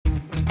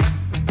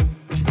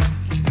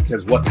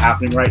because what's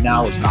happening right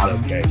now is not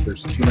okay.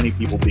 There's too many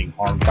people being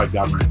harmed by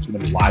government, too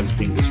many lives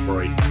being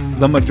destroyed.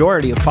 The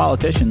majority of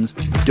politicians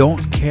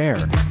don't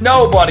care.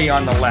 Nobody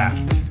on the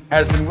left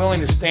has been willing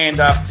to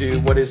stand up to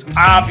what is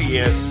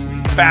obvious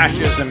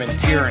fascism and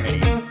tyranny.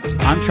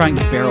 I'm trying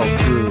to barrel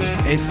through.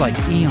 It's like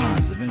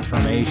eons of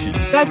information.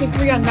 You guys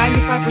agree on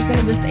 95%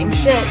 of the same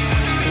shit.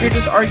 You're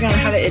just arguing on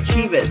how to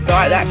achieve it. So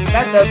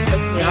that does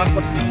piss me off.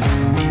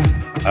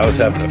 I was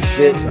having a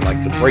fit and like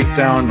a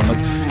breakdown. I'm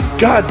like,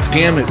 God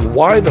damn it,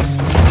 why the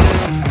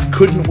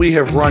couldn't we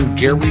have run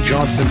Gary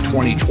Johnson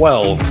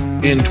 2012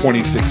 in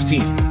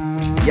 2016?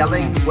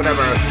 Yelling,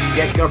 whatever,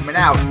 get government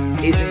out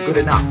isn't good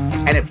enough.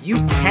 And if you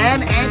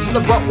can answer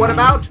the what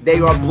about, they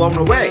are blown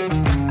away.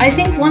 I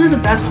think one of the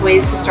best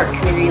ways to start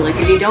community, like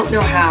if you don't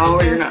know how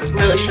or you're not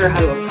really sure how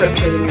to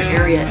approach it in your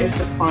area, is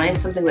to find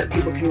something that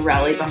people can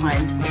rally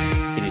behind.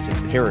 It is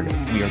imperative.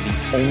 We are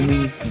the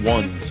only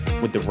ones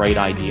with the right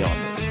idea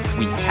on this.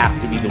 We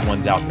have to be the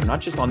ones out there, not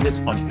just on this,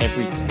 on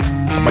everything.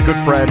 My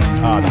good friend,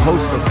 the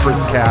host of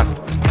Fritzcast,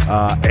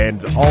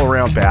 and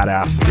all-around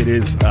badass, it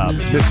is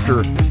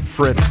Mr.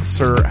 Fritz.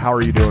 Sir, how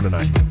are you doing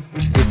tonight?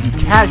 If you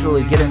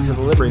casually get into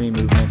the liberty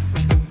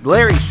movement,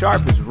 Larry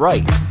Sharpe is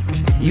right.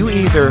 You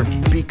either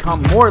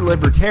become more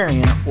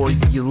libertarian or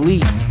you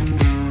leave.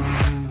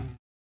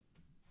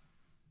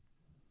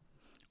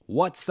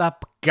 What's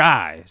up,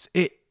 guys?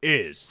 It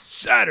is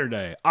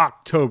Saturday,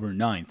 October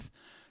 9th,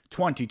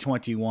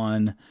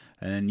 2021,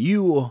 and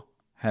you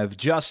have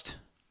just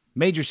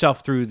made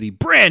yourself through the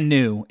brand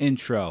new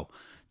intro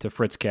to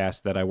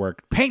Fritzcast that I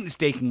worked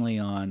painstakingly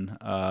on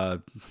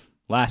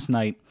last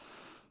night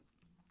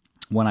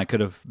when I could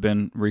have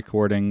been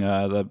recording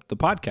the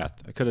podcast.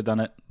 I could have done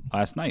it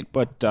last night,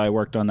 but I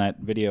worked on that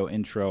video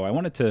intro. I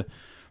wanted to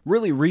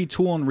really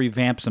retool and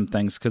revamp some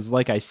things because,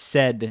 like I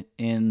said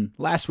in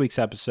last week's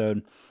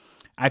episode,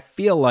 I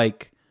feel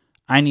like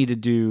I need to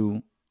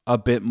do a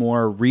bit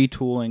more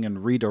retooling and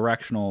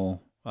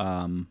redirectional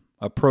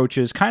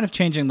approaches, kind of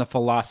changing the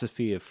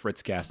philosophy of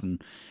Fritzcast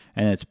and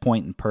its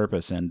point and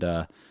purpose,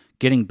 and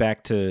getting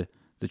back to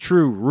the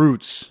true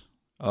roots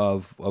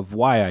of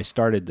why I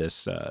started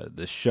this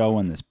show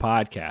and this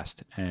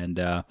podcast, and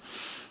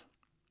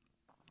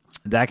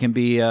that can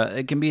be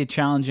a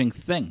challenging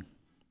thing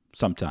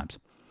sometimes,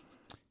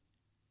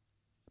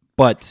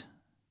 but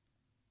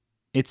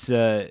it's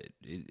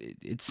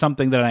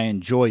something that I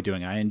enjoy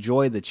doing. I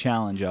enjoy the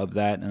challenge of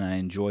that, and I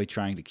enjoy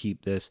trying to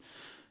keep this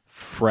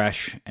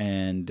fresh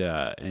and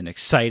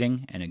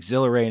exciting and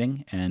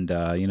exhilarating, and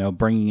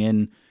bringing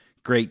in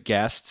great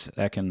guests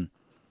that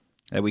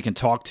we can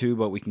talk to,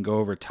 but we can go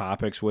over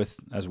topics with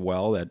as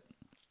well that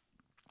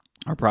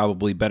are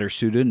probably better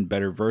suited and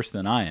better versed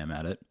than I am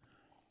at it.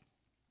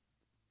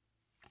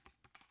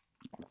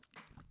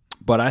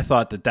 But I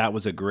thought that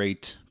was a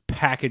great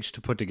package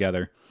to put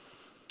together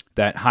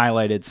that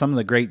highlighted some of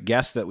the great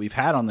guests that we've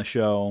had on the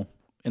show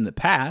in the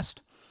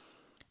past,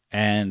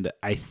 and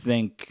I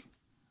think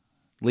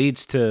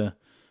leads to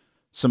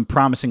some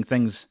promising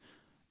things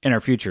in our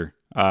future.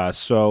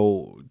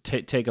 So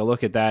take a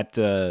look at that.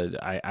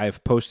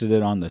 I've posted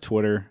it on the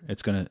Twitter.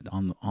 It's gonna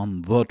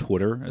on the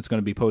Twitter. It's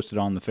gonna be posted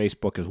on the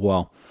Facebook as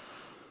well,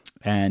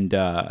 and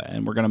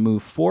we're gonna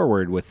move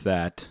forward with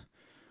that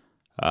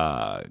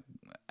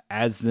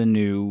as the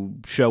new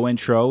show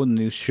intro and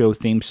the new show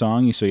theme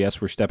song. So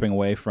yes, we're stepping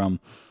away from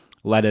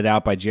 "Let It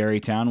Out" by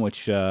Jerrytown,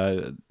 which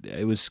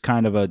it was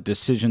kind of a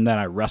decision that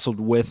I wrestled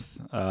with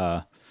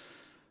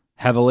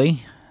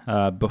heavily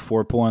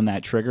before pulling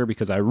that trigger,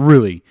 because I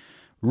really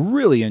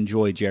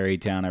enjoy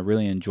Jerrytown. I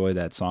really enjoy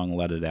that song,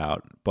 Let It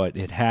Out. But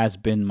it has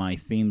been my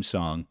theme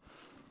song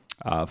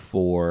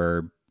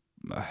for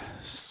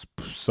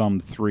some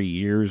 3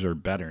 years or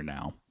better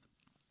now.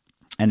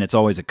 And it's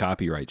always a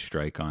copyright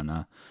strike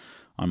on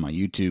my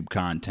YouTube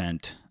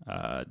content,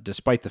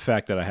 despite the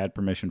fact that I had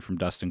permission from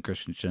Dustin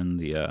Christensen,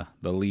 the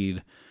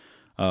lead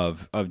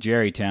of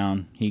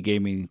Jerrytown. He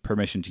gave me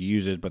permission to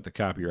use it, but the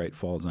copyright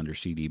falls under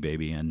CD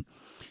Baby, and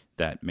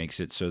that makes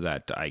it so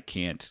that I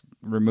can't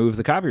remove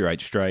the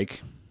copyright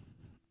strike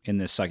in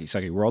this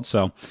sucky world.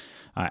 So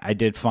I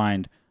did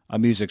find a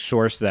music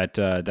source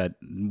that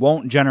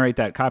won't generate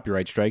that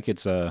copyright strike.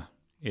 It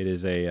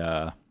is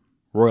a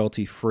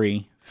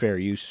royalty-free, fair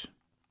use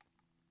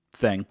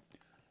thing.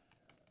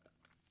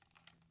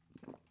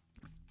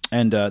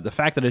 And the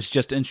fact that it's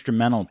just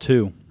instrumental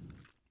too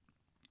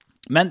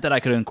meant that I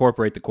could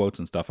incorporate the quotes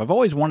and stuff. I've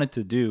always wanted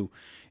to do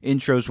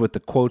intros with the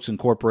quotes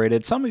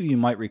incorporated. Some of you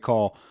might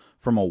recall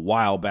from a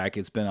while back,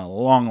 it's been a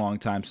long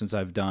time since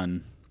I've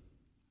done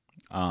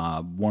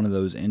one of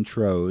those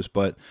intros,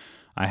 but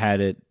I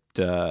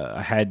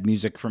had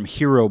music from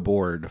Hero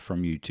Board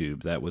from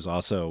YouTube that was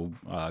also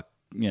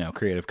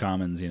Creative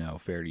Commons,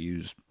 fair to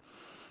use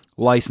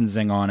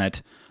licensing on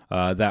it.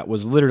 That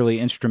was literally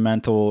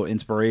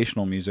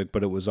inspirational music,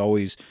 but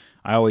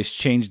I always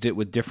changed it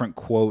with different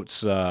quotes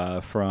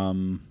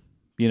from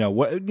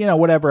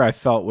whatever I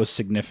felt was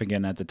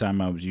significant at the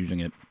time I was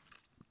using it.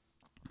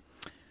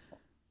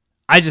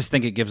 I just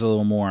think it gives a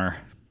little more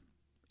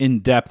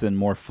in-depth and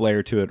more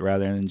flair to it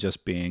rather than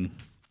just being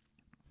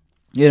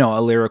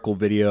a lyrical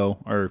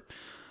video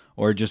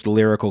or just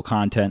lyrical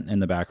content in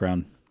the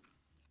background.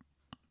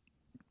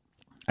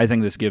 I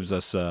think this gives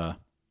us a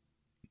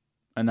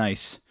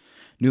nice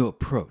new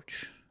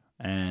approach,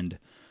 and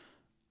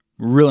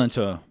we're willing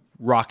to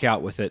rock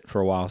out with it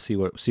for a while, see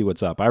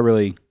what's up. I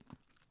really,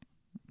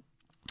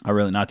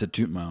 not to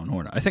toot my own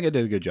horn, I think I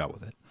did a good job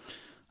with it,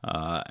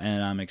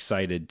 and I'm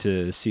excited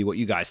to see what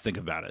you guys think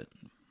about it.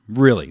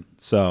 Really,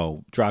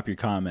 so drop your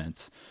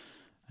comments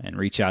and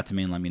reach out to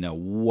me and let me know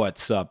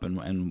what's up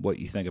and what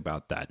you think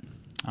about that.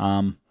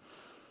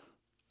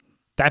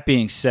 That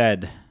being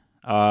said,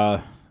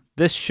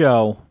 this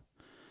show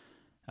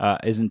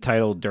is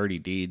entitled Dirty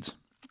Deeds,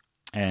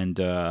 and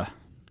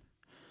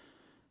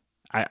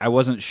I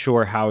wasn't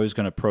sure how I was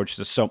going to approach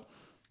this. So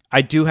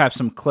I do have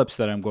some clips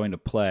that I'm going to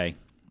play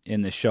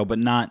in this show, but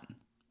not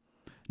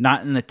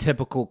in the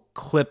typical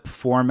clip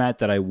format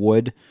that I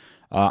would.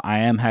 I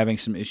am having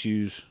some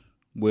issues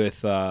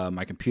with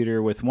my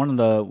computer with some of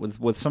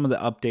the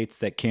updates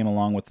that came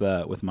along with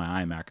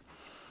my iMac.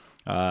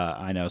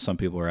 I know some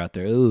people are out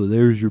there. Oh,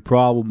 there's your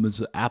problem. It's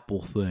an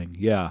Apple thing.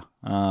 Yeah,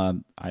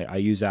 I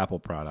use Apple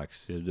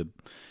products.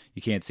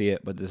 You can't see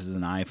it, but this is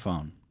an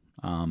iPhone.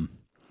 I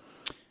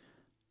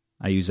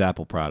use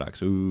Apple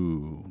products.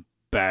 Ooh,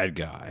 bad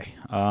guy.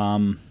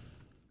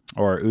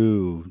 Or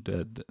ooh,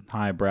 the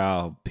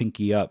highbrow,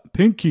 pinky up,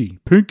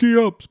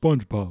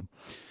 SpongeBob.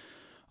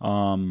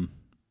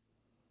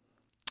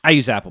 I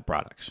use Apple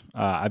products.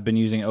 I've been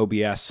using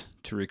OBS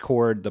to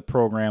record the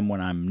program when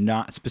I'm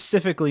not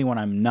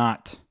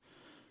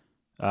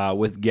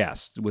with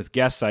guests. With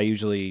guests, I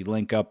usually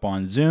link up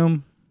on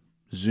Zoom.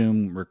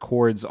 Zoom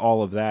records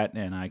all of that,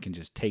 and I can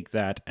just take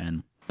that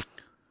and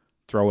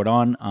throw it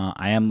on.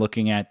 I am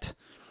looking at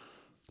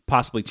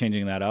possibly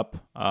changing that up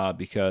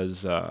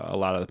because a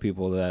lot of the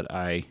people that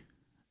I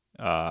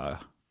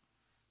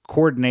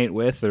coordinate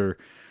with, or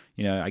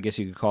I guess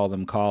you could call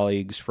them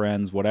colleagues,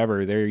 friends,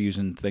 whatever, they're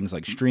using things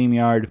like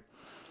StreamYard,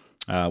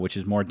 which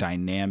is more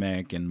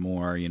dynamic and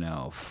more,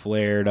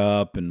 flared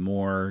up and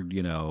more,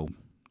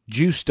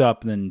 juiced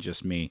up than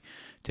just me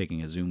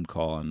taking a Zoom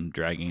call and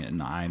dragging it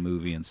into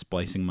iMovie and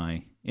splicing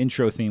my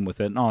intro theme with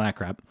it and all that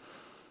crap.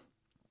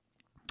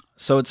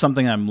 So it's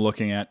something I'm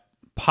looking at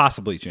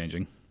possibly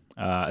changing,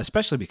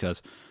 especially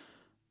because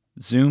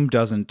Zoom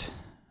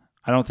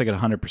I don't think it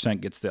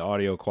 100% gets the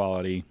audio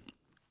quality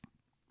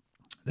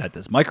that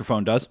this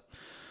microphone does,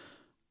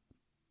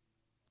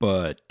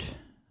 but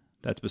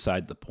that's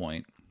beside the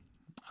point.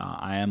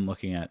 I am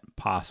looking at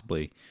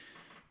possibly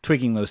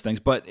tweaking those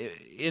things, but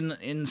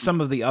in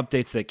some of the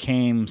updates that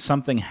came,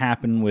 something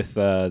happened with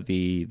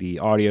the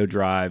audio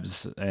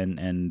drives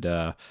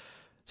and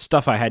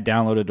stuff I had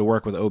downloaded to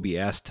work with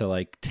OBS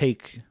to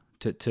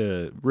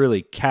to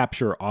really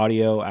capture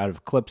audio out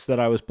of clips that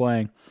I was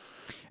playing.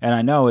 And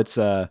I know it's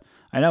not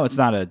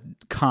a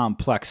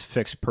complex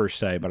fix per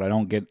se, but I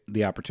don't get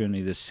the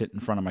opportunity to sit in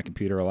front of my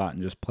computer a lot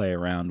and just play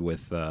around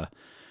with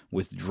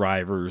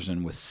drivers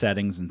and with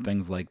settings and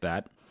things like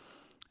that.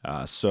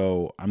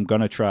 So I'm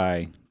gonna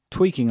try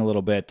tweaking a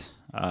little bit,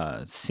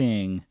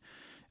 seeing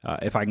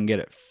if I can get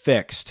it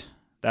fixed.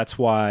 That's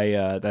why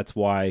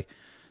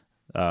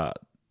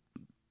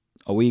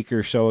a week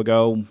or so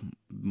ago,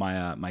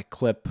 my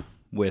clip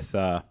with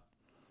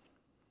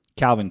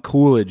Calvin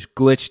Coolidge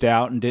glitched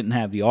out and didn't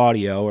have the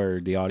audio, or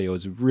the audio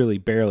is really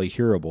barely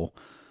hearable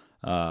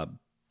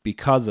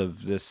because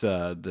of this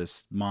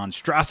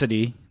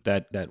monstrosity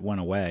that went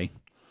away.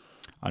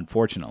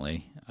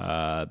 Unfortunately,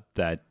 it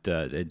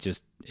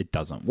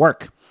doesn't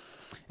work.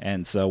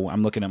 And so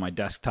I'm looking at my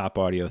desktop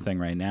audio thing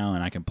right now,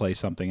 and I can play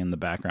something in the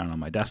background on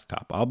my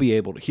desktop. I'll be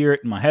able to hear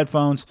it in my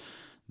headphones.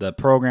 The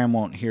program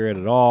won't hear it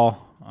at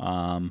all.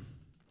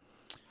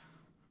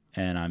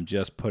 And I'm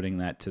just putting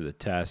that to the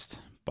test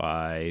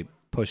by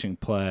pushing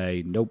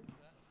play. Nope.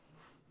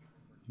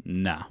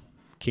 Nah.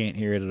 Can't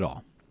hear it at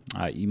all.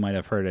 You might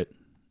have heard it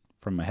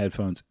from my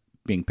headphones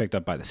being picked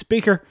up by the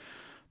speaker,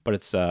 but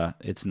it's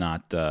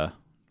not the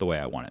way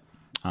I want it.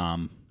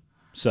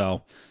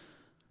 So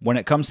when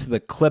it comes to the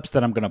clips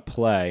that I'm going to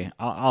play,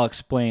 I'll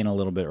explain a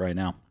little bit right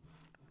now.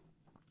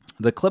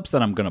 The clips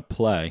that I'm going to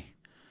play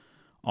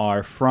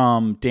are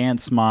from Dan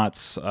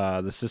Smott's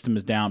The System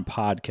Is Down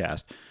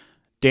podcast.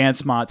 Dan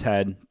Smott's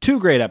had 2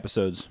 great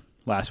episodes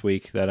last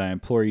week that I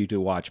implore you to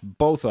watch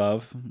both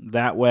of.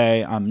 That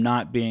way I'm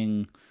not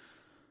being,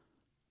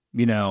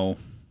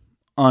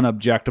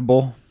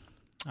 unobjectable.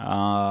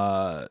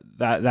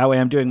 That way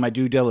I'm doing my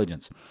due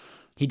diligence.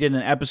 He did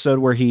an episode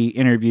where he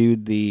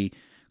interviewed the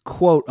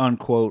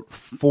quote-unquote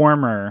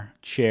former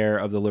chair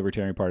of the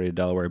Libertarian Party of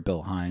Delaware,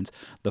 Bill Hines,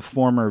 the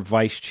former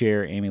vice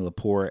chair, Amy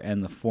Laporte,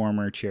 and the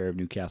former chair of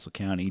Newcastle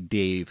County,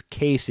 Dave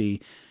Casey,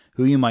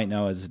 who you might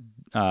know as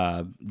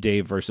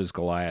Dave versus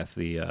Goliath,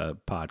 the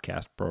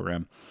podcast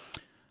program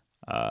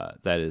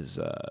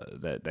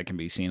that can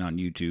be seen on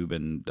YouTube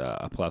and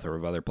a plethora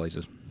of other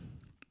places.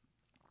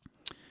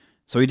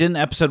 So he did an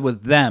episode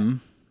with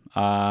them.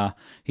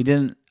 He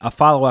did a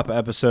follow-up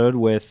episode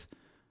with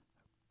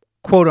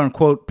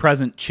quote-unquote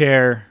present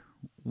chair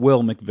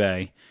Will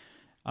McVeigh,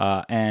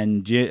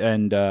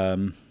 and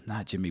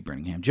not Jimmy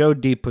Brittingham, Joe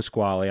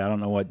DePasquale. I don't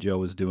know what Joe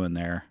was doing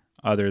there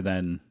other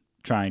than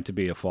trying to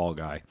be a fall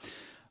guy.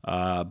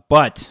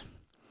 But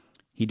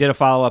he did a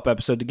follow-up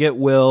episode to get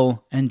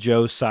Will and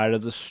Joe's side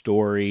of the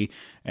story.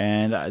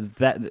 And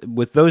that,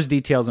 with those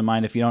details in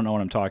mind, if you don't know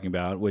what I'm talking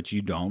about, which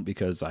you don't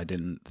because I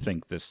didn't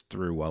think this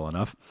through well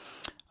enough,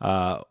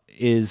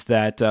 is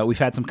that we've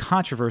had some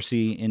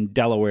controversy in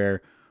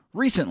Delaware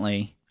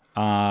recently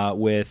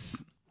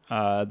with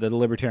the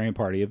Libertarian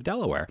Party of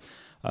Delaware.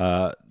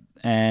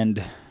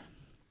 And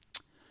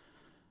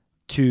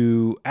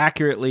to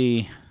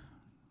accurately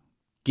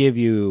give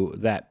you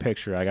that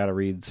picture, I got to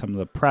read some of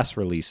the press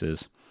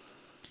releases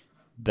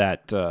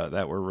that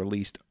were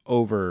released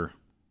over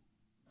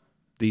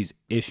these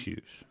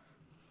issues.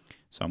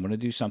 So I'm going to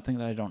do something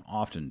that I don't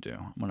often do.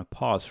 I'm going to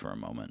pause for a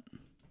moment.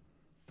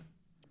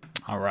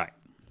 All right.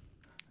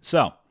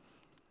 So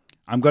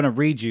I'm going to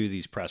read you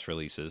these press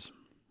releases.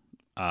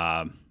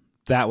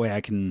 That way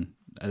I can,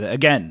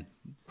 again,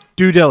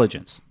 due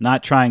diligence,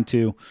 not trying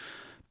to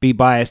be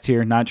biased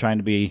here, not trying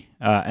to be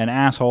an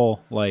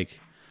asshole like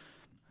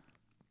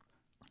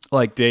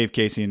Dave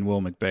Casey and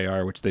Will McVeigh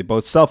are, which they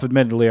both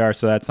self-admittedly are,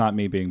 so that's not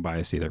me being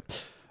biased either.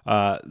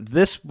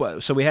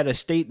 So we had a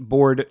state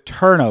board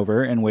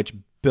turnover in which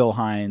Bill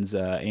Hines,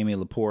 Amy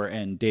Lepore,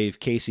 and Dave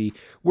Casey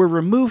were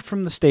removed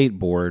from the state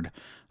board.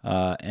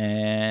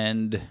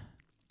 And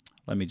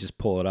let me just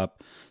pull it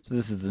up. So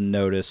this is the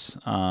notice.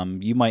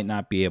 You might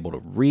not be able to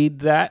read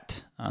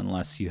that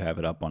unless you have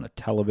it up on a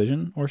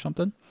television or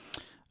something.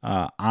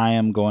 I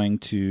am going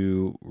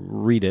to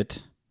read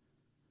it.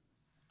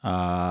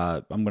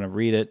 I'm going to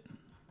read it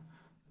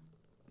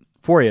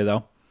for you,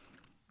 though,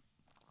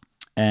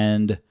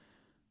 and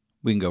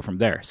we can go from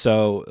there.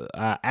 So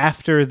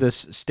after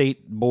this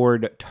state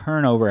board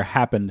turnover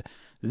happened,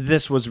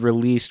 this was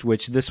released,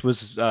 which this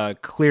was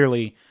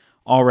clearly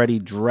already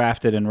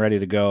drafted and ready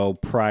to go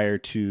prior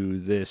to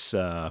this.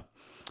 I'm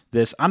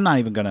not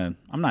even gonna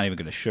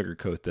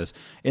sugarcoat this.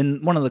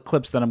 In one of the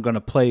clips that I'm gonna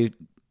play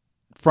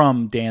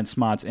from Dan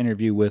Smott's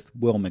interview with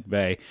Will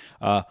McVeigh,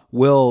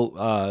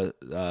 Will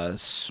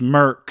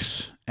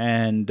smirks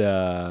and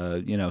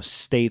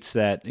states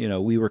that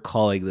we were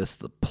calling this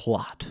the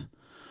plot.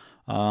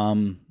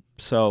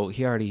 So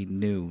he already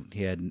knew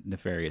he had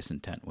nefarious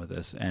intent with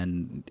this,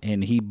 and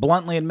he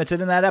bluntly admits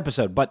it in that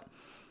episode. But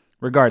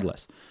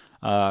regardless,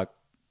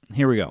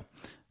 here we go.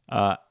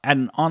 At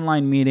an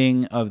online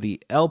meeting of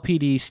the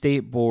LPD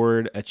State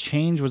Board, a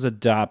change was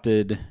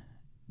adopted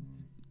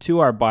to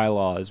our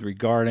bylaws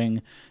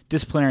regarding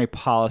disciplinary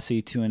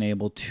policy to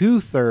enable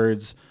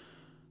 2/3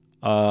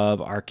 of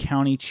our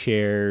county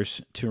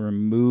chairs to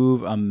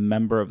remove a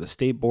member of the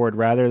state board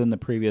rather than the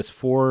previous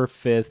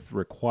 4/5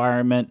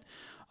 requirement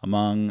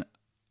among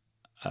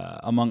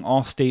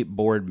all state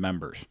board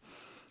members.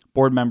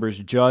 Board members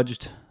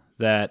judged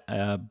that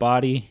a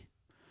body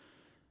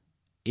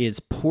is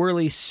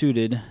poorly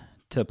suited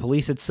to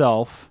police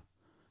itself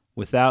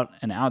without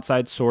an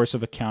outside source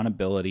of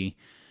accountability,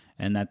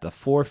 and that the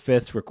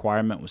 4/5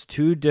 requirement was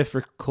too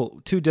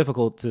difficult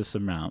to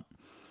surmount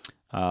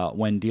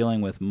when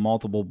dealing with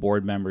multiple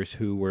board members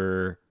who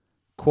were,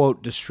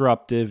 quote,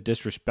 disruptive,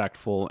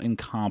 disrespectful,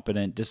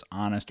 incompetent,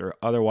 dishonest, or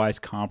otherwise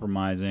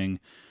compromising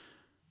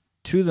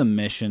to the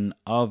mission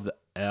of the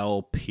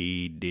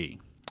LPD,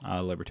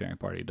 Libertarian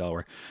Party of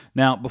Delaware.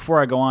 Now,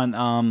 before I go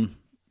on,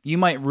 you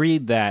might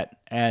read that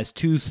as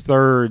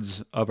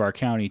 2/3 of our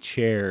county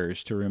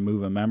chairs to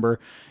remove a member.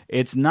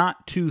 It's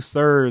not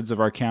 2/3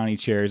 of our county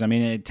chairs. I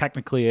mean,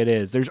 technically it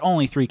is. There's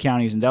only 3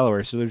 counties in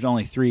Delaware, so there's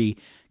only 3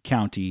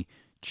 county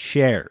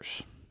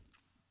chairs.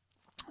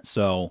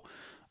 So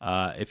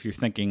if you're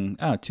thinking,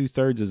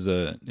 2/3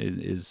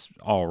 is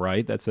all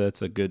right, that's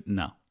a good,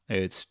 no.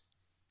 It's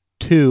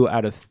 2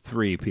 out of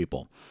 3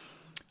 people.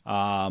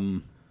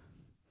 One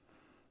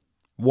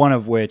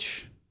of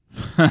which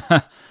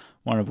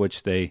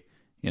they,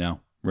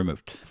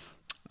 removed.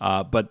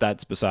 But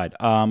that's beside.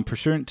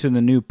 Pursuant to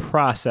the new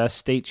process,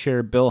 State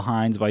Chair Bill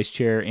Hines, Vice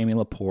Chair Amy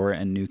Lepore,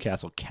 and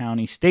Newcastle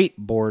County State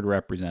Board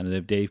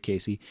Representative Dave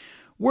Casey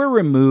were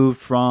removed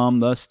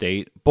from the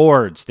state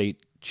board. State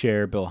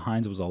Chair Bill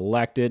Hines was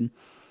elected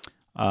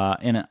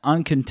in an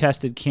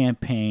uncontested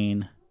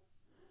campaign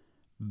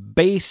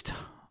based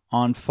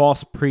on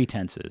false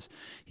pretenses.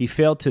 He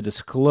failed to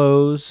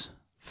disclose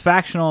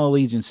factional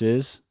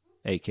allegiances,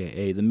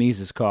 a.k.a. the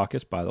Mises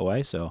Caucus, by the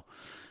way. So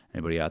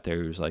anybody out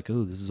there who's like,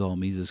 oh, this is all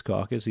Mises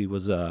Caucus, he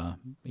was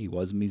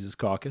Mises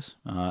Caucus,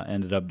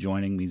 ended up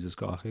joining Mises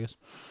Caucus.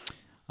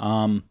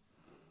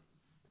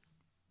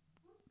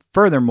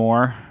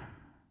 Furthermore,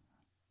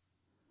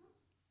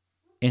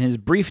 in his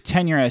brief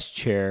tenure as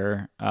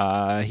chair,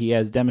 he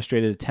has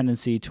demonstrated a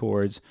tendency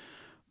towards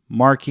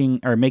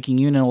making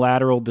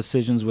unilateral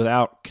decisions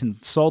without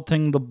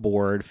consulting the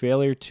board,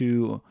 failure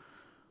to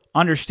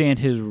understand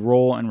his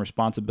role and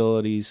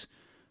responsibilities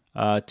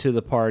to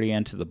the party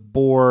and to the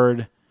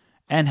board,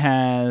 and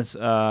has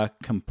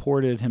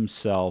comported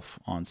himself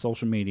on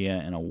social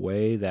media in a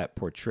way that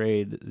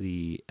portrayed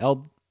the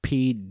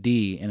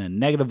LPD in a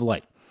negative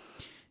light.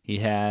 he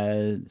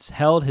has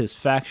held his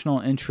factional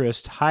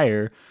interest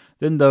higher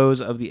than those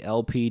of the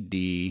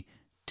LPD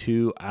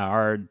to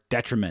our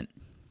detriment.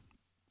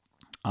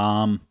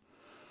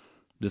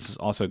 This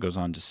also goes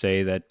on to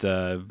say that,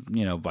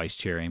 Vice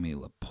Chair Amy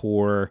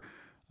Lepore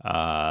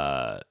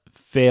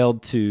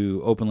failed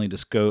to openly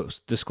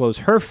disclose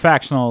her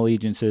factional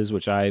allegiances,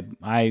 which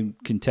I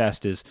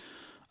contest is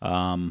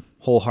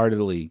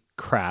wholeheartedly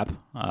crap,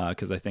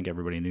 because I think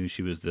everybody knew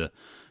she was the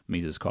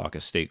Mises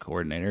Caucus state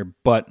coordinator.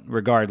 But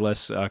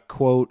regardless,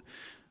 quote,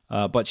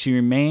 but she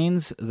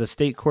remains the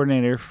state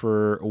coordinator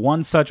for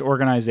one such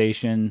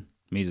organization,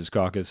 Mises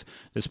Caucus,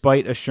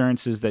 despite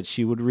assurances that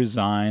she would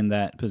resign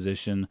that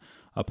position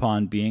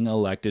upon being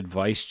elected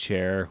vice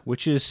chair,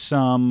 which is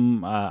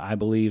I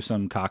believe,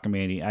 some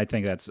cockamamie. I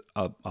think that's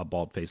a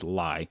bald-faced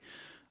lie.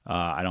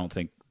 I don't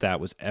think that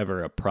was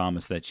ever a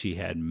promise that she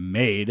had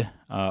made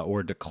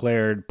or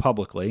declared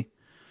publicly.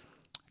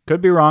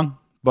 Could be wrong,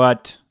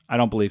 but I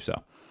don't believe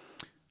so.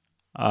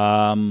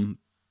 And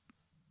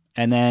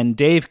then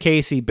Dave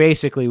Casey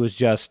basically was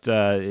just,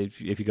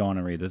 if you go on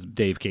and read this,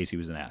 Dave Casey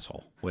was an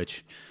asshole,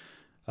 which...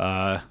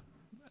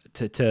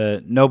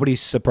 To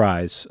nobody's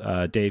surprise,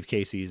 Dave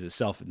Casey is a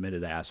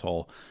self-admitted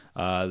asshole.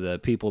 The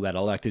people that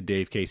elected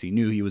Dave Casey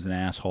knew he was an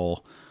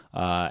asshole.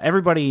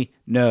 Everybody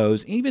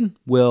knows, even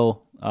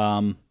Will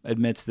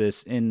admits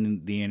this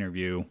in the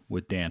interview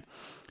with Dan,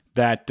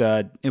 that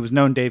it was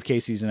known Dave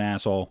Casey's an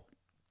asshole.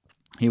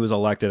 He was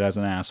elected as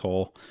an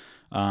asshole.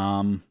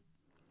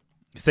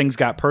 Things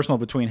got personal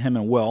between him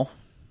and Will.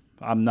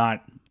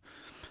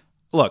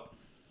 Look,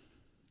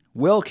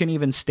 Will can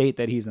even state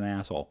that he's an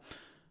asshole.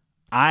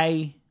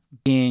 I,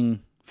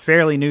 being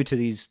fairly new to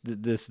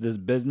this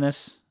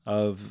business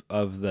of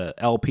the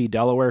LP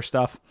Delaware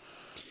stuff,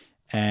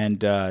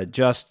 and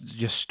just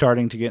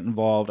starting to get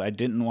involved, I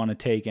didn't want to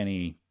take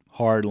any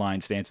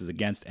hardline stances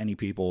against any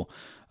people,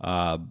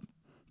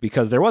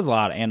 because there was a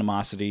lot of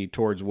animosity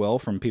towards Will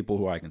from people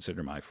who I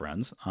consider my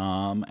friends,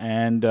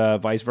 and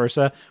vice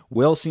versa.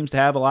 Will seems to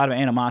have a lot of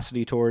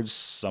animosity towards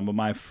some of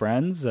my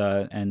friends,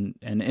 and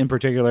in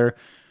particular,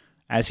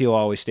 as he'll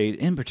always state,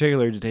 in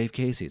particular to Dave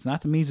Casey. It's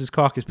not the Mises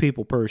Caucus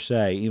people per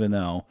se, even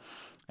though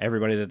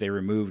everybody that they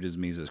removed is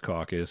Mises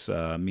Caucus.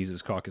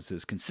 Mises Caucus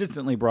is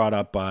consistently brought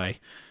up by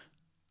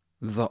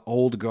the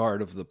old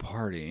guard of the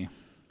party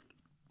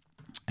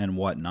and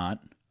whatnot.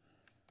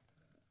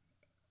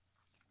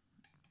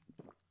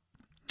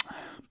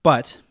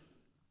 But,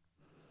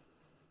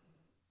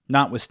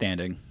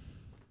 notwithstanding,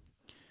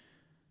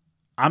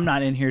 I'm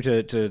not in here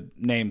to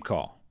name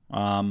call.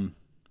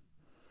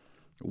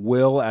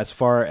 Will, as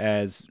far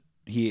as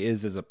he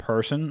is as a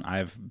person,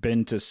 I've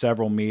been to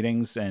several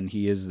meetings, and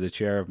he is the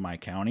chair of my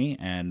county,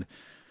 and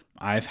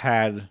I've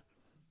had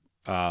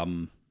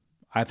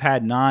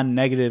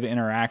non-negative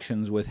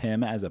interactions with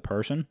him as a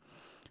person.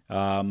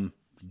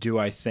 Do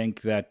I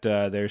think that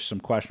there's some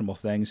questionable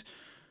things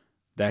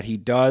that he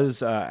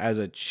does as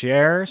a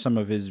chair? Some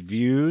of his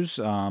views,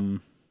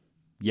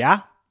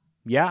 yeah,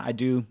 I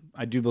do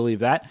believe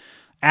that.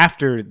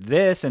 After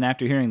this and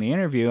after hearing the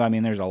interview, I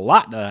mean, there's a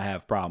lot that I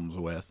have problems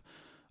with.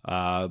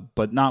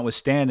 But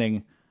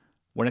notwithstanding,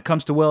 when it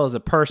comes to Will as a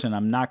person,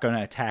 I'm not going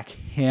to attack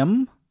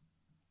him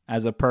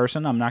as a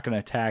person. I'm not going to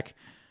attack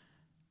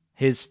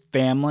his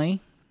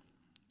family,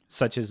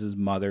 such as his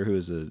mother, who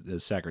is a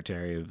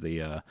secretary of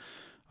the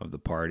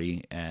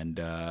party, and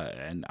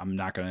I'm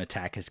not going to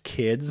attack his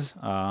kids.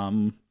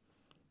 I'm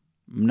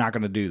not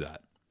going to do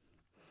that.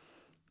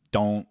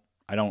 I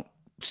don't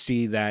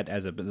see that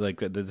as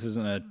this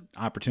isn't an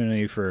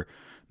opportunity for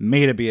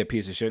me to be a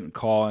piece of shit and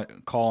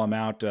call him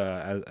out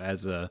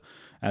as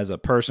a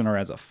person or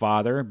as a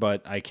father,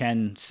 but I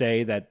can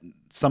say that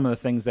some of the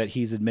things that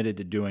he's admitted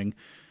to doing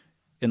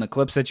in the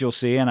clips that you'll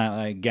see, and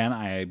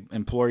I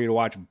implore you to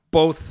watch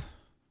both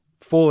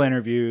full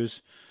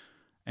interviews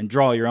and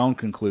draw your own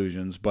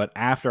conclusions. But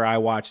after I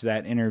watched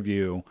that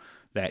interview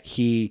that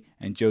he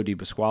and Joe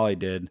DePasquale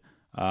did,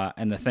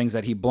 and the things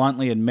that he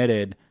bluntly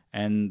admitted,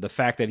 and the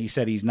fact that he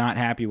said he's not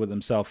happy with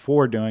himself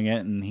for doing it,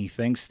 and he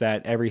thinks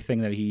that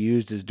everything that he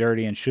used is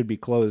dirty and should be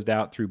closed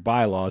out through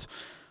bylaws,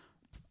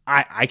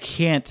 I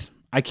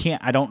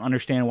don't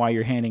understand why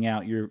you're handing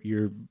out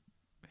your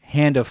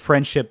hand of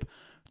friendship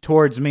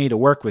towards me to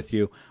work with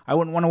you. I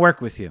wouldn't want to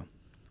work with you.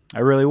 I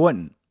really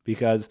wouldn't,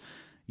 because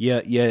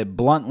you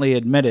bluntly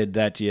admitted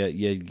that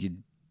you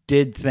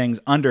did things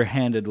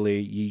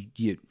underhandedly.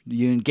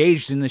 You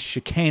engaged in this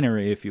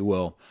chicanery, if you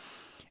will,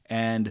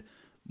 and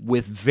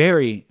with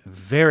very,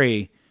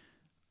 very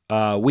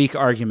weak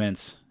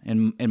arguments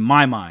in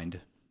my mind,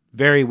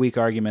 very weak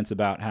arguments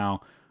about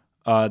how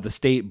the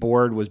state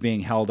board was being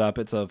held up.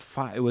 It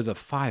was a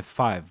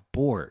 5-5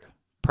 board,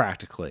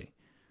 practically.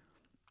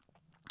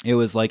 It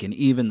was like an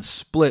even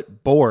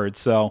split board,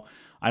 so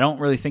I don't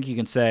really think you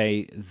can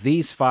say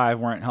these 5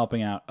 weren't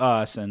helping out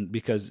us, and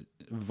because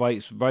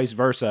vice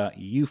versa,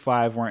 you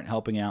 5 weren't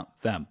helping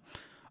out them.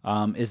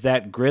 Is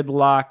that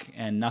gridlock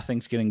and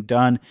nothing's getting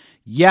done?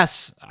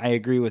 Yes, I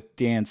agree with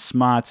Dan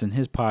Smots in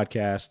his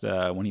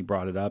podcast when he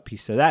brought it up. He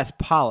said that's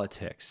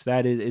politics.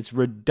 It's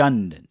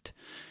redundant.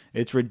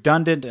 It's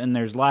redundant, and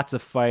there's lots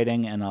of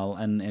fighting,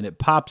 and it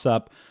pops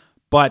up.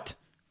 But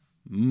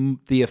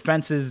the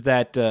offenses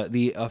that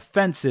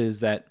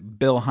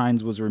Bill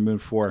Hines was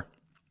removed for,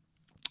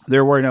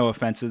 there were no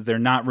offenses. They're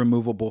not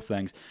removable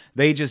things.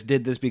 They just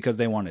did this because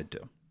they wanted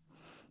to.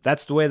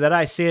 That's the way that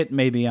I see it.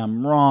 Maybe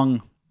I'm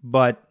wrong,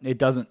 but it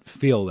doesn't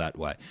feel that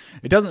way.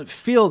 It doesn't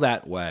feel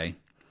that way.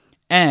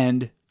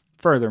 And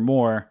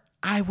furthermore,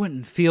 I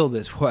wouldn't feel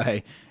this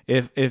way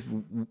if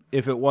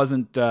it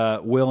wasn't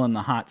Will in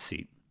the hot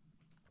seat,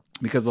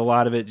 because a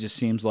lot of it just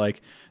seems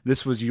like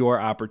this was your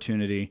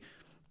opportunity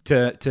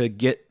to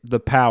get the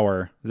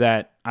power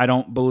that I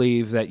don't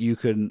believe that you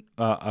could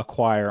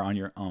acquire on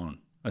your own,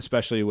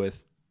 especially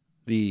with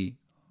the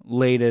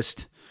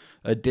latest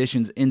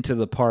additions into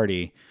the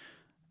party.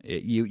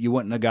 You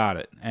wouldn't have got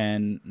it.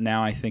 And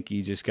now I think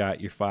you just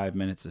got your 5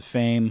 minutes of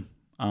fame.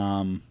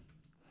 And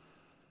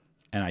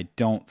I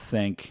don't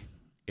think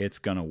it's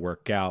going to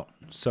work out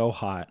so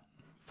hot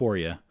for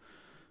you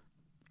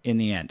in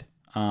the end.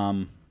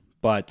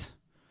 But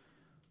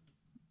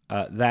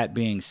that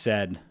being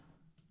said,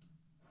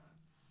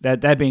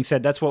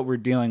 that's what we're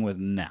dealing with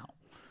now.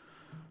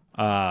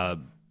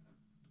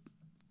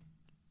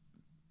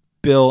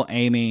 Bill,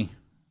 Amy,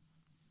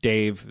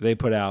 Dave, they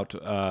put out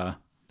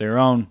their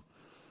own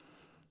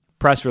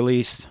press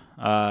release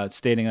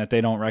stating that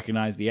they don't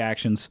recognize the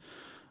actions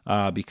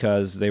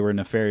because they were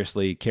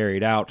nefariously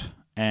carried out.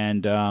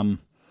 And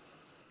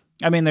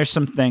I mean, there's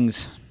some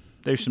things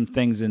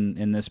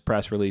in this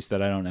press release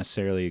that I don't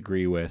necessarily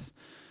agree with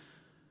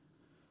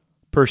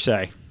per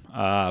se.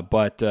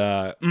 But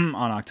on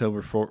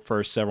October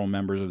 1st, several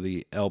members of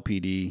the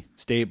LPD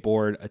State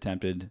Board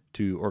attempted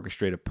to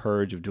orchestrate a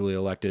purge of duly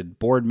elected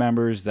board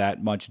members.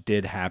 That much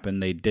did happen.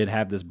 They did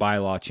have this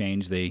bylaw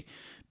change. They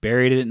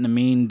buried it in the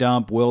mean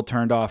dump. Will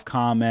turned off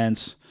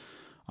comments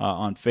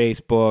on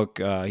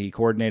Facebook. He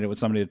coordinated with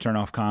somebody to turn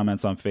off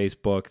comments on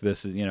Facebook.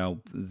 This is,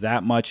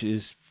 that much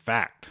is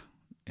fact,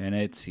 and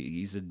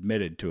he's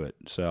admitted to it.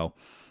 So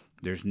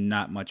there's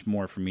not much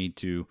more for me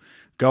to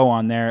go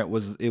on there. It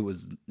was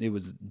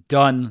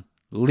done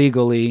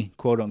legally,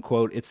 quote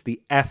unquote. It's the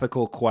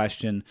ethical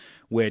question,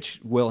 which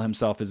Will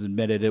himself has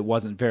admitted it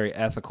wasn't very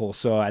ethical.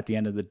 So at the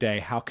end of the day,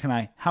 how can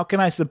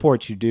I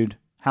support you, dude?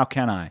 How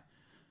can I?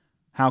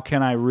 How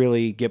can I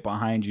really get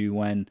behind you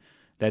when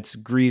that's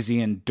greasy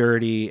and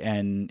dirty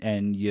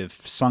and you've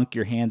sunk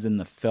your hands in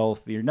the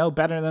filth? You're no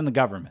better than the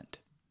government.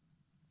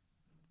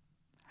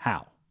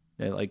 How?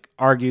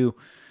 Argue,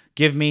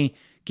 give me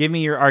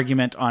your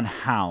argument on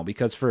how,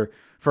 because for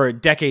a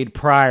decade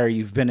prior,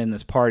 you've been in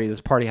this party.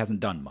 This party hasn't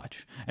done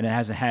much, and it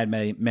hasn't had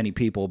many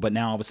people, but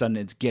now all of a sudden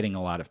it's getting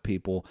a lot of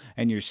people,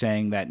 and you're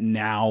saying that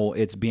now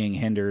it's being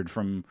hindered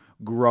from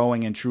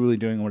growing and truly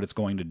doing what it's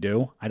going to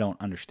do. I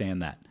don't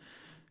understand that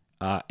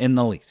in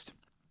the least.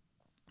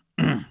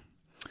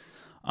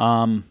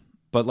 But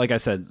like I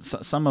said,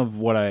 some of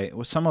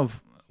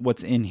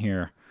what's in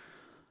here,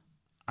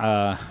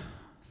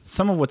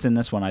 some of what's in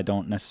this one I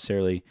don't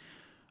necessarily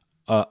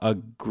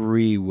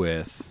agree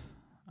with.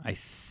 I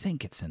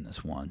think it's in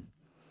this one.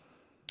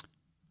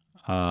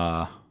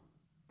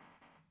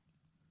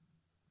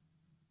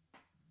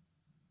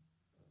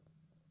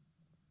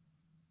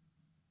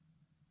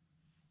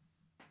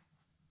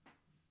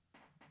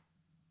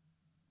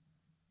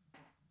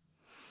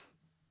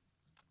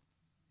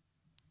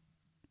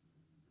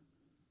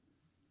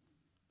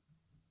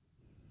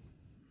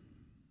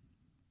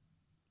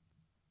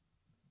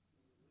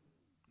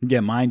 Yeah,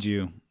 mind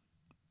you,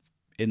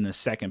 in the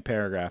second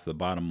paragraph, the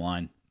bottom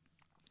line,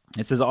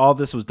 it says all of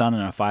this was done in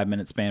a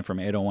 5-minute span from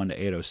 8:01 to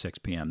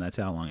 8:06 p.m. That's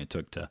how long it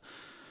took to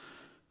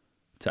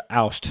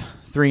oust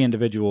 3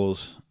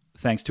 individuals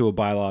thanks to a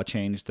bylaw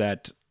change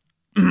that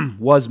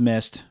was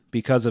missed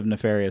because of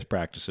nefarious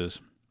practices,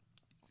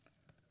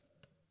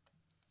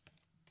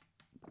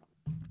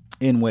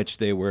 in which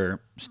they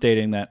were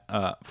stating that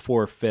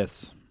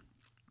 4/5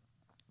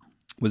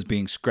 was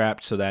being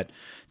scrapped so that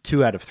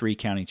 2 out of 3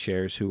 county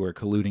chairs who were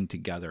colluding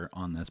together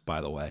on this,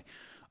 by the way,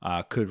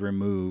 could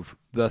remove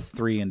the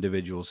 3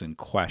 individuals in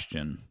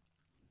question.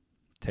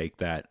 Take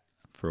that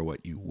for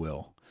what you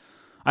will.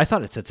 I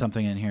thought it said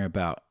something in here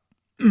about...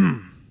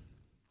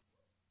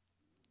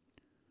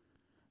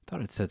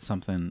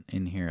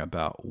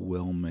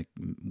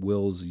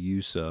 Will's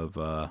use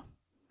of...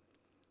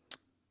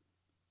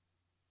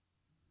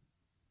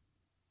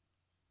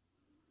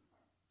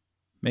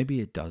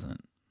 Maybe it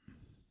doesn't.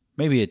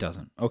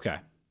 Okay.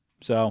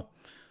 So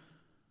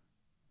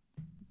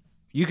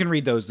you can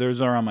read those.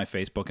 Those are on my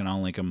Facebook, and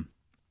I'll link them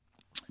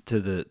to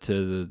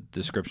the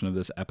description of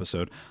this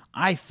episode.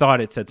 I thought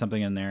it said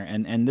something in there,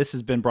 and this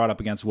has been brought up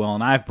against Will,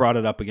 and I've brought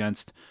it up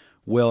against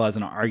Will as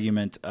an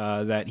argument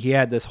that he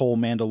had this whole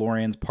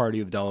Mandalorians Party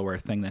of Delaware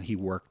thing that he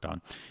worked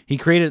on. He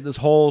created this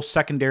whole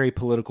secondary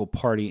political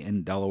party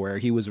in Delaware.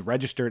 He was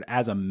registered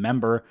as a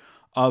member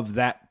of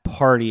that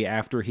party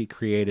after he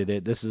created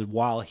it. This is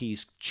while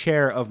he's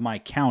chair of my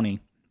county.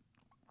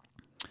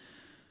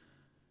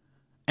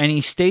 And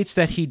he states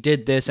that he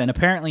did this, and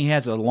apparently he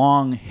has a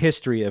long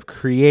history of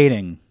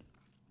creating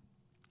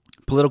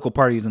political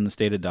parties in the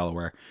state of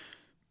Delaware.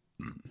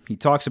 He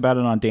talks about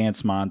it on Dan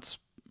Smont's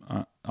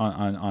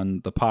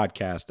on the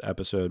podcast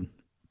episode,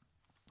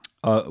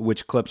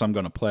 which clips I'm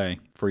going to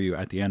play for you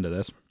at the end of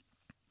this,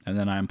 and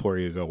then I implore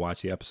you to go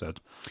watch the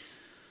episodes.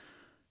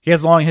 He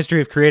has a long history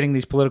of creating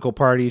these political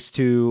parties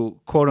to,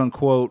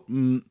 quote-unquote,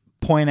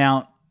 point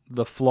out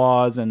the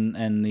flaws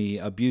and the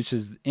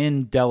abuses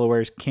in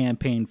Delaware's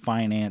campaign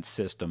finance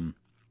system.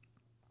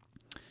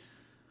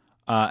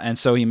 And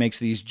so he makes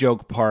these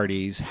joke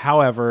parties.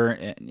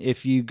 However,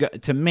 if you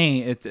to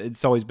me,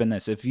 it's always been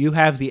this. If you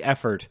have the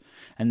effort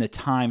and the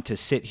time to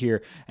sit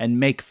here and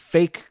make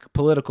fake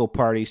political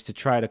parties to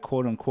try to,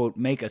 quote-unquote,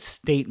 make a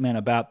statement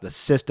about the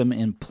system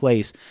in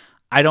place,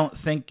 I don't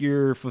think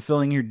you're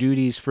fulfilling your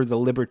duties for the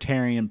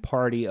Libertarian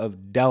Party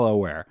of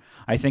Delaware.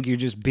 I think you're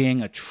just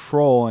being a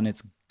troll, and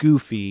it's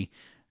goofy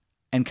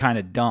and kind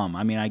of dumb.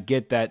 I mean, I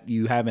get that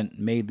you haven't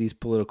made these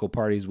political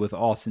parties with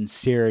all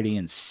sincerity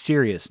and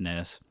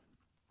seriousness,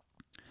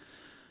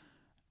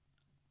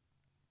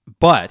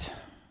 but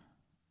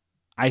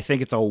I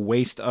think it's a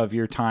waste of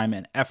your time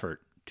and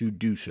effort to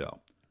do so.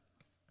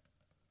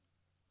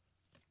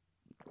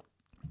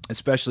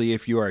 Especially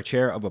if you are a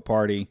chair of a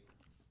party,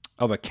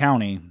 of a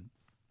county,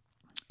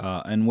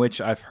 in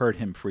which I've heard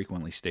him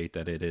frequently state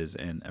that it is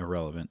an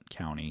irrelevant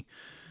county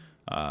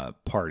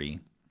party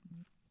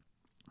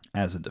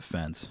as a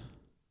defense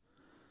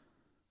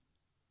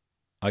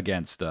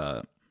against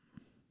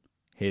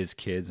his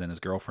kids and his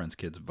girlfriend's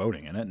kids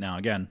voting in it. Now,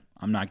 again,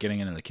 I'm not getting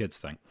into the kids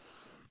thing.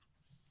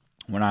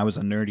 When I was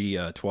a nerdy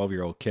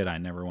 12-year-old kid, I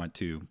never went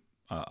to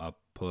a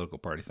political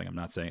party thing. I'm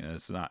not saying that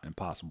it's not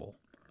impossible.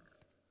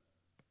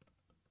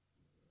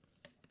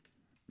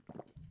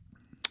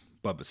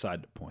 But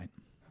beside the point.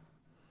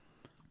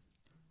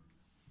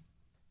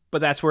 But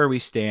that's where we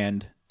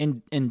stand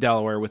in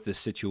Delaware with this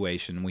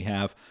situation. We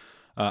have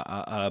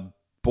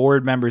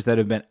board members that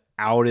have been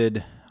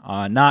outed,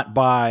 not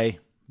by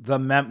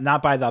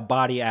the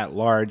body at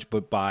large,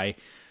 but by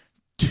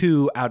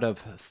 2 out of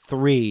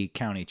 3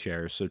 county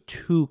chairs. So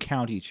 2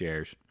 county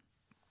chairs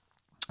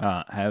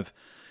have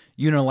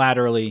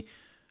unilaterally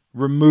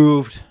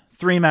removed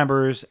 3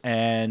 members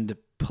and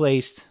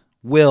placed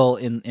Will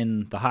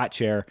in the hot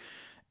chair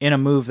in a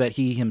move that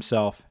he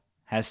himself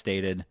has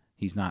stated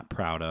he's not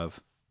proud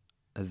of.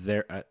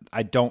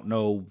 I don't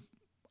know.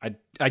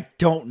 I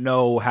don't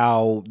know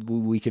how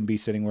we can be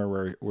sitting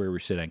where we're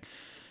sitting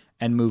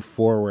and move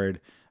forward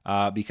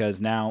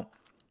because now,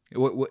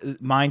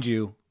 mind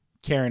you,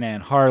 Karen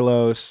Ann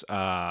Harlos,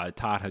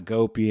 Todd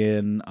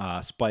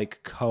Hagopian, Spike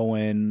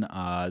Cohen,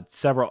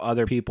 several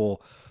other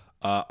people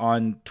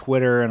on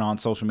Twitter and on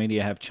social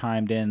media have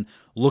chimed in,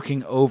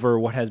 looking over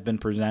what has been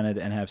presented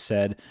and have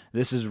said,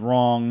 this is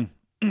wrong.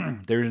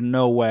 There's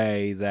no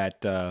way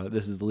that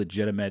this is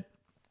legitimate.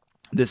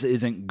 This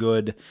isn't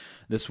good.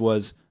 This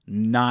was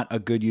not a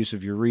good use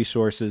of your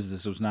resources.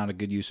 This was not a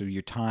good use of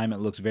your time.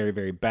 It looks very,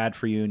 very bad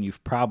for you, and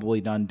you've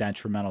probably done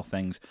detrimental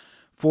things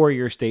for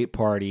your state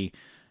party,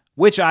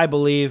 which I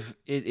believe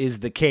it is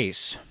the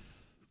case.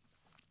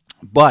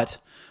 But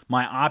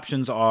my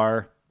options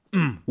are,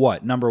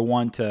 what? Number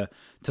one, to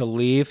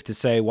leave, to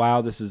say,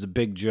 wow, this is a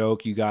big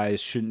joke. You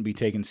guys shouldn't be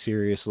taken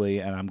seriously,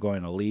 and I'm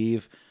going to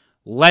leave.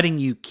 Letting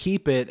you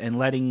keep it and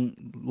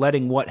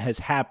letting what has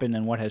happened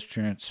and what has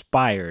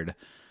transpired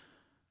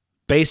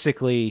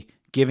basically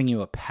giving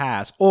you a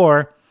pass.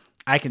 Or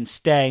I can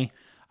stay,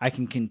 I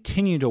can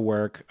continue to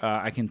work,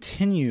 I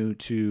continue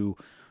to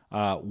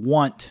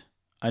want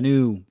a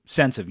new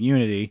sense of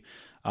unity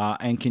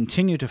and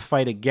continue to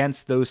fight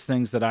against those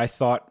things that I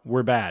thought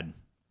were bad.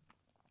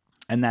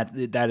 And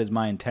that is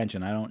my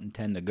intention. I don't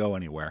intend to go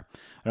anywhere.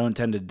 I don't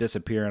intend to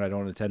disappear, and I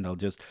don't intend to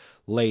just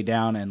lay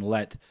down and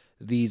let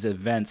these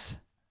events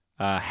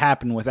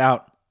happen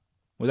without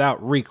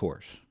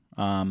recourse.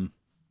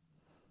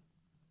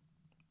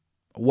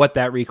 What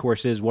that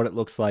recourse is, what it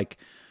looks like,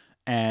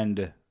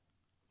 and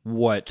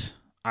what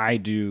I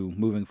do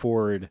moving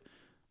forward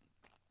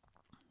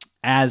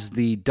as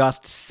the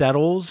dust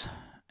settles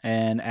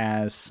and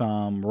as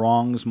some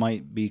wrongs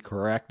might be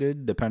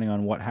corrected, depending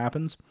on what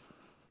happens.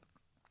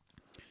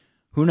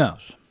 Who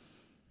knows?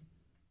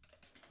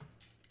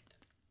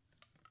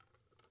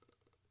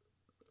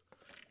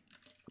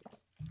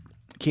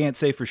 Can't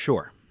say for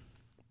sure.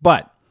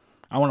 But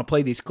I want to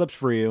play these clips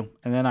for you,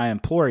 and then I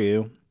implore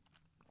you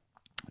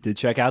to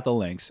check out the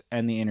links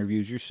and the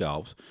interviews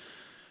yourselves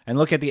and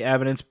look at the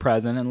evidence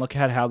present and look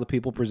at how the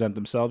people present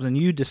themselves, and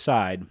you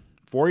decide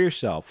for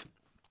yourself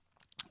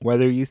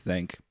whether you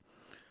think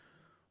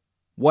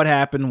what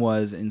happened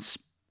was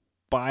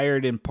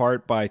inspired in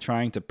part by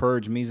trying to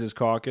purge Mises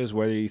Caucus,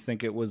 whether you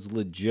think it was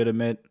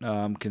legitimate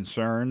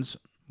concerns,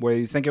 whether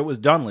you think it was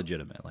done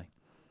legitimately.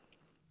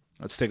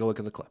 Let's take a look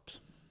at the clips.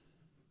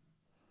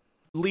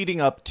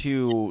 Leading up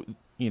to,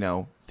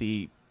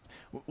 the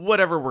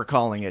whatever we're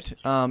calling it,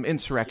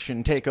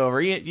 insurrection,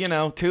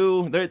 takeover,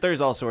 coup.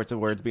 There's all sorts of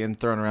words being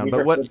thrown around.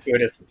 But what?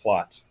 Good as the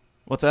plot.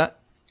 What's that?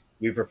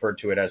 we've referred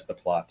to it as the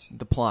plot.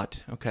 The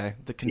plot, okay,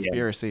 the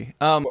conspiracy.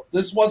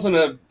 This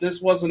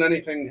wasn't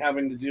anything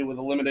having to do with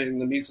eliminating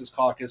the Mises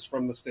Caucus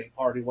from the state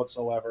party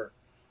whatsoever.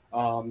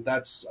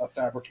 That's a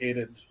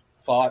fabricated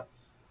thought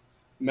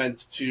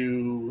meant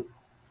to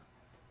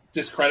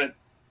discredit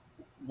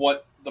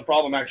what the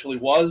problem actually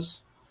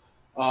was.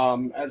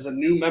 As a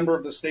new member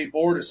of the state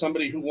board, as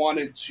somebody who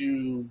wanted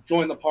to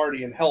join the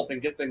party and help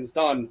and get things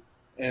done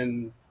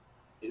and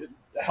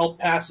help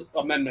pass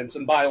amendments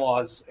and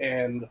bylaws,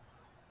 and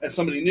as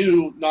somebody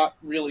new, not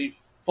really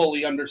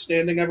fully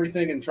understanding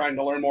everything and trying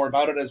to learn more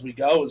about it as we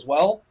go as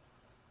well,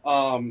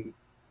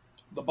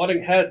 the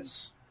butting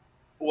heads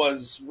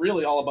was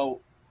really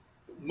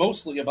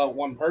mostly about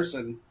one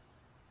person,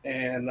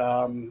 and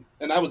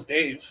that was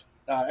Dave.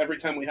 Every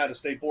time we had a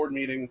state board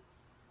meeting,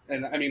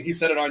 and I mean, he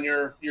said it on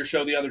your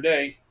show the other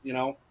day,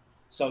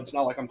 so it's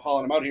not like I'm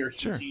calling him out here.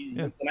 Sure, He's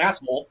an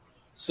asshole.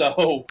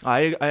 So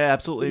I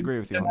absolutely agree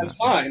with you. And that's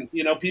fine.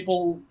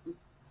 People,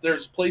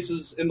 there's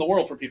places in the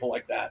world for people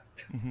like that.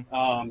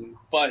 Mm-hmm.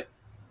 But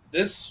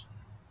this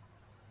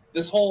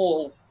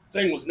whole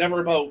thing was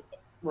never about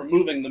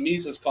removing the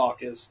Mises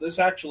Caucus. This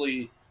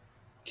actually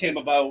came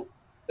about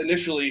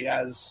initially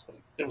as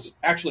it was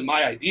actually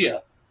my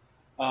idea.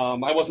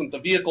 I wasn't the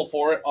vehicle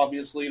for it.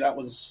 Obviously, that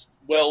was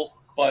Will,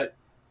 but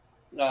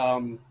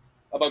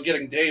about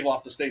getting Dave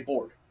off the state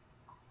board.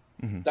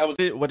 Mm-hmm. That was.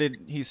 What did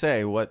he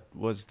say? What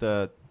was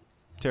the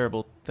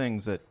terrible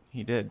things that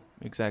he did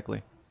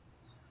exactly?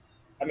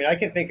 I mean, I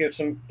can think of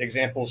some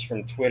examples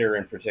from Twitter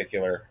in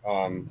particular.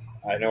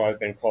 I know I've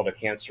been called a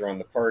cancer on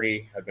the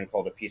party. I've been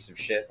called a piece of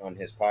shit on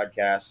his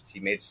podcasts. He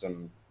made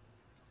some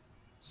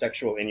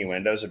sexual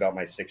innuendos about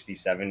my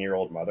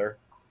 67-year-old mother,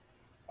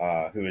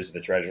 who is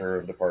the treasurer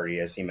of the party,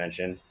 as he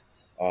mentioned.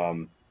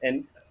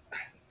 And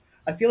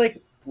I feel like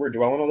we're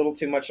dwelling a little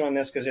too much on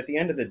this, because at the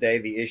end of the day,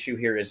 the issue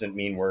here isn't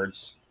mean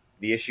words.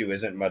 The issue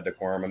isn't mud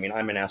decorum. I mean,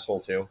 I'm an asshole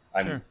too.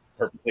 I'm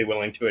perfectly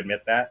willing to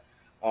admit that.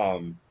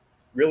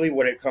 Really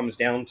what it comes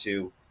down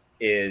to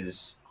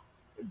is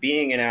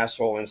being an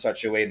asshole in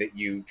such a way that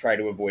you try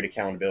to avoid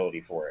accountability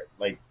for it.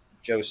 Like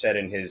Joe said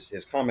in his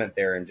comment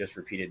there, and just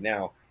repeated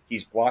now,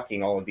 he's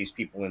blocking all of these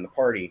people in the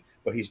party,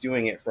 but he's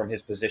doing it from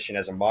his position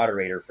as a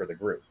moderator for the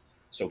group.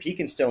 So he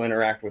can still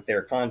interact with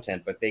their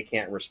content, but they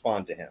can't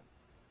respond to him.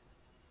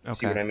 Okay.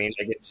 See what I mean?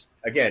 Like, it's,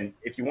 again,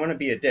 if you want to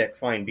be a dick,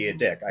 fine, be a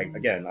dick.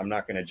 I'm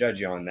not going to judge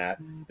you on that.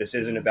 This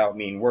isn't about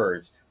mean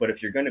words. But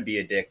if you're going to be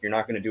a dick, you're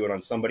not going to do it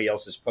on somebody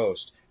else's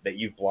post that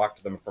you've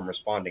blocked them from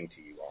responding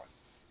to you on.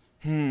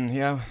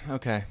 Yeah.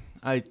 Okay.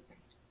 I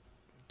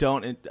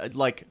don't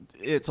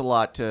it's a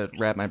lot to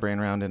wrap my brain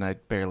around, and I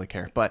barely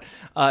care. But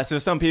so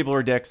some people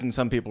are dicks, and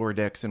some people were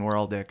dicks, and we're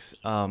all dicks.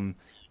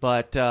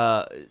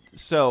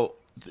 So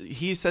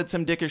he said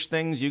some dickish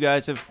things. You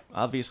guys have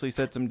obviously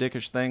said some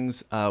dickish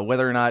things.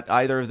 Whether or not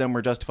either of them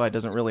were justified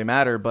doesn't really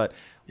matter. But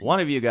one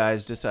of you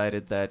guys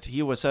decided that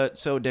he was so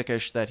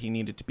dickish that he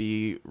needed to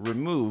be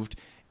removed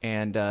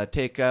and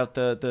take out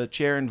the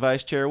chair and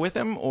vice chair with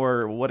him,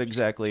 or what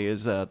exactly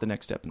is the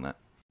next step in that?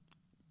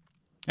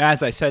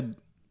 As I said,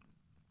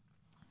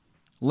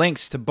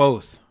 links to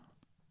both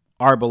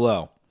are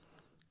below.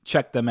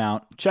 Check them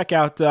out. Check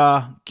out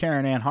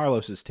Karen Ann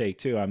Harlow's take,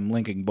 too. I'm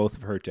linking both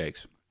of her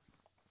takes.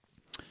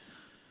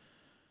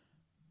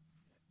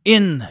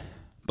 In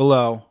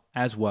below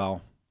as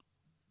well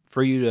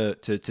for you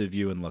to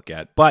view and look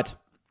at. But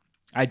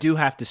I do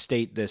have to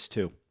state this,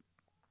 too.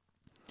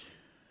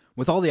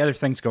 With all the other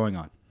things going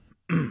on,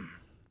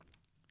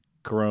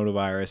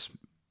 coronavirus,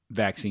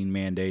 vaccine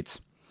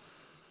mandates,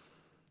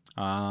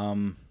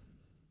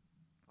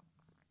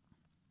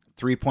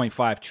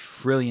 $3.5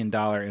 trillion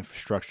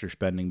infrastructure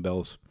spending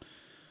bills,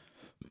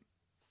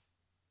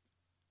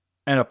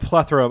 and a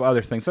plethora of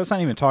other things. That's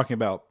not even talking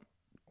about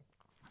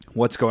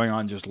what's going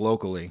on just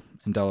locally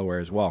in Delaware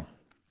as well.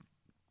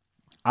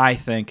 I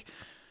think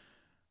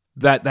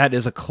that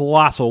is a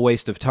colossal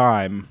waste of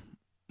time,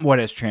 what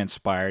has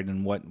transpired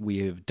and what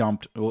we have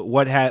dumped,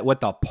 what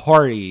the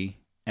party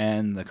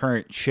and the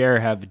current chair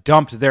have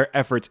dumped their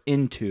efforts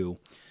into.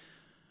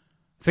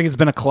 I think it's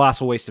been a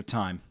colossal waste of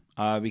time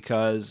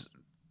because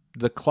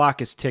the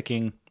clock is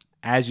ticking.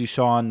 As you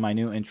saw in my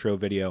new intro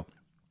video,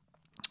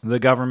 the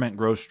government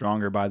grows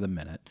stronger by the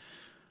minute.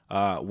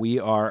 We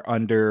are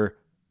under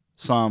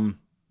some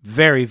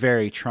very,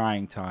 very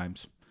trying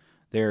times.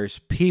 There's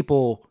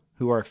people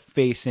who are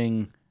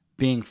facing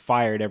being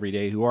fired every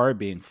day, who are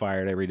being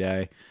fired every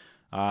day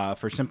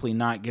for simply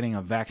not getting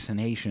a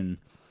vaccination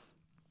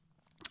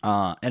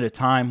at a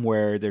time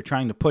where they're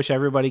trying to push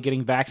everybody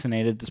getting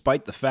vaccinated,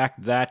 despite the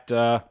fact that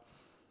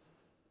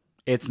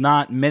it's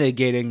not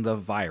mitigating the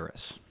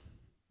virus.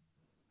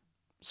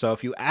 So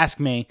if you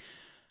ask me,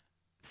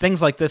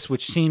 things like this,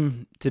 which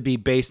seem to be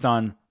based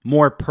on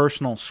more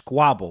personal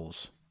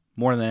squabbles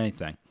more than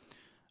anything,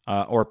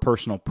 or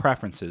personal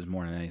preferences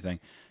more than anything,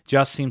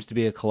 just seems to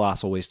be a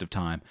colossal waste of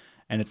time,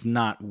 and it's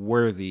not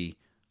worthy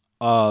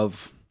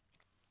of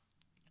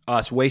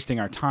us wasting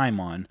our time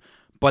on.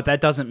 But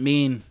that doesn't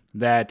mean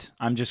that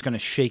I'm just going to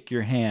shake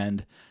your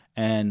hand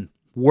and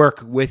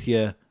work with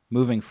you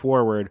moving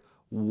forward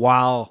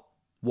while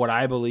what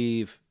I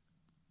believe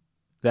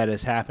that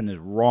has happened is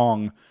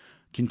wrong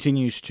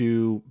continues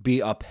to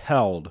be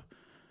upheld,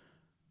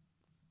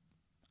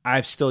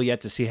 I've still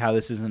yet to see how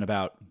this isn't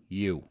about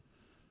you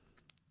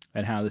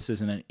and how this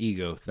isn't an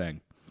ego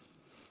thing.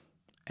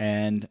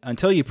 And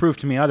until you prove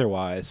to me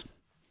otherwise,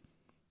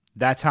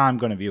 that's how I'm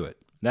going to view it.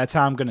 That's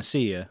how I'm going to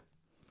see you.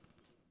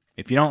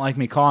 If you don't like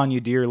me calling you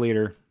dear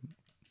leader,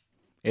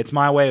 it's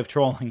my way of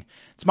trolling.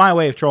 It's my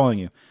way of trolling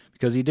you,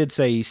 because he did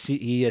say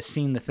he has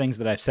seen the things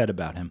that I've said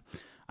about him.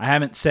 I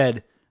haven't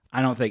said,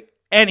 I don't think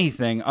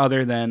anything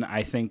other than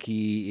I do think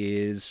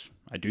he's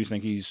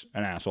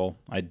an asshole.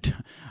 I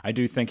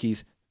do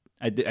think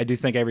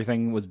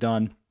everything was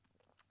done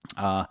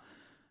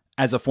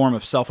as a form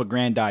of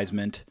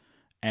self-aggrandizement,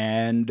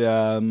 and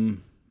I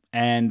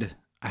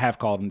have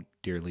called him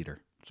dear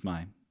leader. It's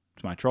my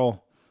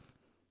troll.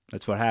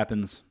 That's what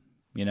happens,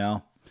 you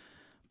know.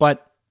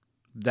 But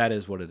that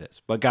is what it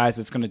is. But guys,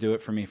 it's going to do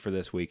it for me for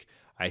this week.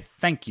 I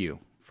thank you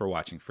for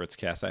watching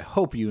Fritzcast. I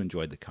hope you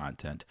enjoyed the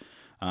content.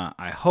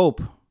 I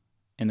hope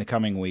in the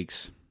coming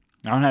weeks,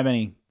 I don't have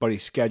anybody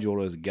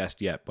scheduled as a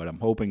guest yet, but I'm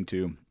hoping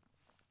to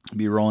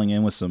be rolling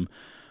in with some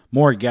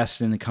more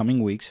guests in the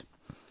coming weeks.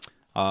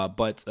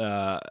 But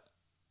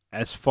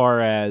as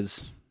far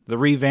as the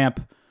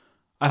revamp,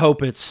 I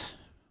hope it's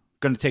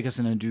going to take us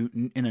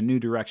in a new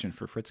direction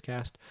for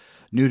Fritzcast,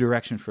 new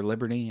direction for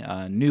Liberty,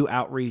 new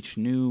outreach,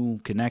 new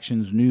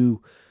connections,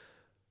 new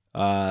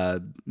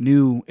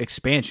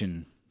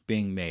expansion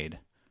being made.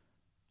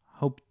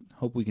 Hope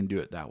we can do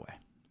it that way.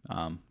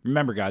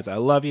 Remember, guys, I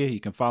love you.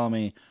 You can follow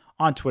me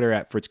on Twitter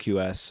at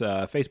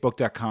FritzQS,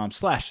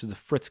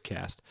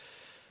 Facebook.com/TheFritzcast.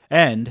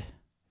 And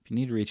if you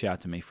need to reach out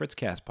to me,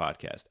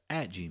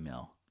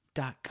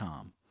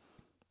 FritzCastPodcast@gmail.com.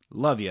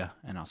 Love you,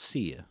 and I'll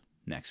see you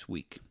next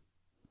week.